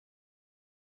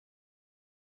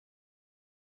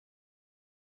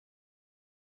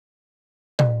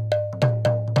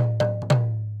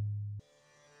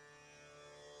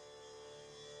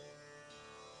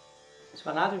So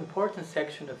another important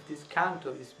section of this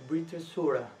canto is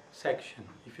Britrasura section,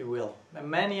 if you will. And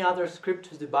many other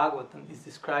scriptures, the Bhagavatam is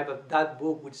described as that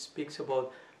book which speaks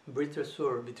about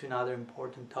Britrasura, between other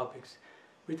important topics.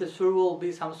 Britrasura will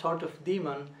be some sort of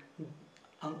demon,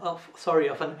 of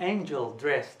an angel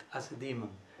dressed as a demon.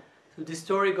 So the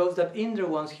story goes that Indra,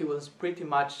 once he was pretty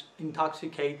much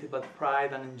intoxicated by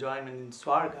pride and enjoyment in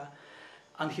Swarga,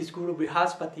 and his guru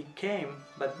Brihaspati came,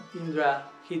 but Indra,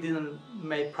 he didn't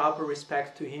make proper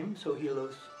respect to him, so he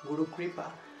lost Guru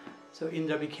Kripa. So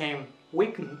Indra became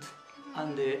weakened,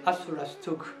 and the Asuras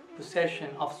took possession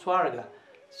of Swarga.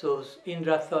 So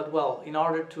Indra thought, well, in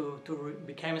order to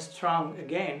become strong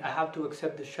again, I have to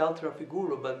accept the shelter of a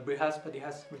guru, but Brihaspati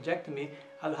has rejected me,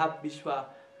 I'll have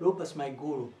Vishwarupa as my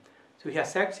guru. So he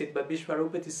accepts it, but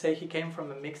Vishwarupa, to say he came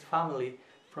from a mixed family,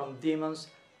 from demons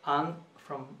and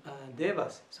from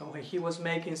devas. So when he was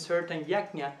making certain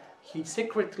yajna, he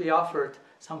secretly offered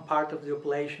some part of the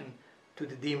oblation to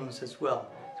the demons as well.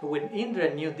 So when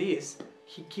Indra knew this,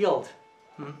 he killed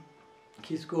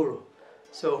his guru.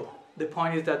 So the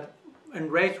point is that,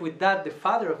 enraged with that, the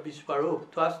father of Vishwarupa,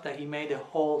 Twasta, he made a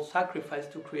whole sacrifice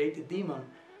to create a demon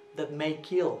that may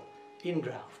kill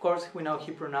Indra. Of course, we know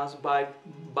he pronounced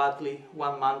badly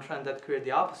one mantra, and that created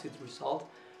the opposite result.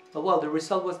 But well, the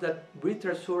result was that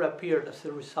Britrasura appeared as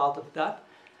a result of that,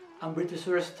 and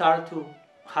Britrasura started to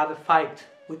have a fight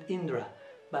with Indra.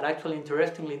 But actually,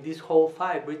 interestingly, this whole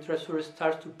fight, Britrasura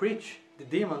starts to preach. The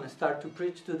demon starts to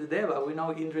preach to the Deva. We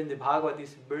know Indra in the Bhagavad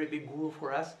is a very big guru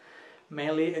for us,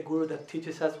 mainly a guru that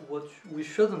teaches us what we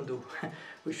shouldn't do.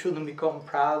 We shouldn't become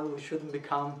proud, we shouldn't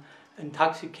become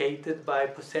intoxicated by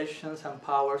possessions and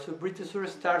power. So Britrasura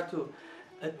starts to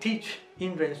teach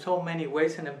Indra in so many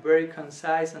ways, in a very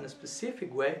concise and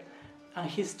specific way, and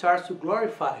he starts to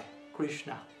glorify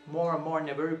Krishna more and more in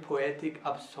a very poetic,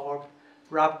 absorbed,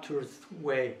 rapturous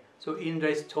way. So Indra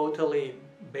is totally,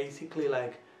 basically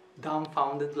like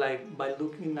dumbfounded, like by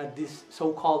looking at this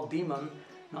so-called demon,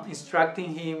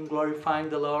 instructing him,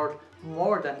 glorifying the Lord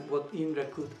more than what Indra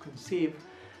could conceive.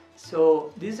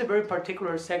 So this is a very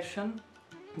particular section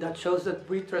that shows that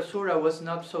Britrasura was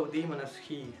not so demon as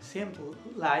he seemed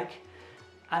like.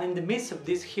 And in the midst of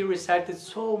this, he recited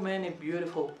so many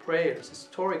beautiful prayers,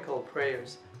 historical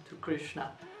prayers to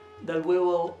Krishna, that we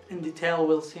will, in detail,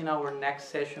 we'll see in our next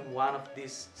session one of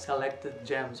these selected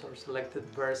gems or selected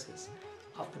verses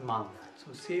of the month.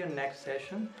 So see you in next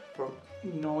session for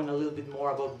knowing a little bit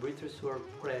more about Britrasura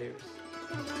prayers.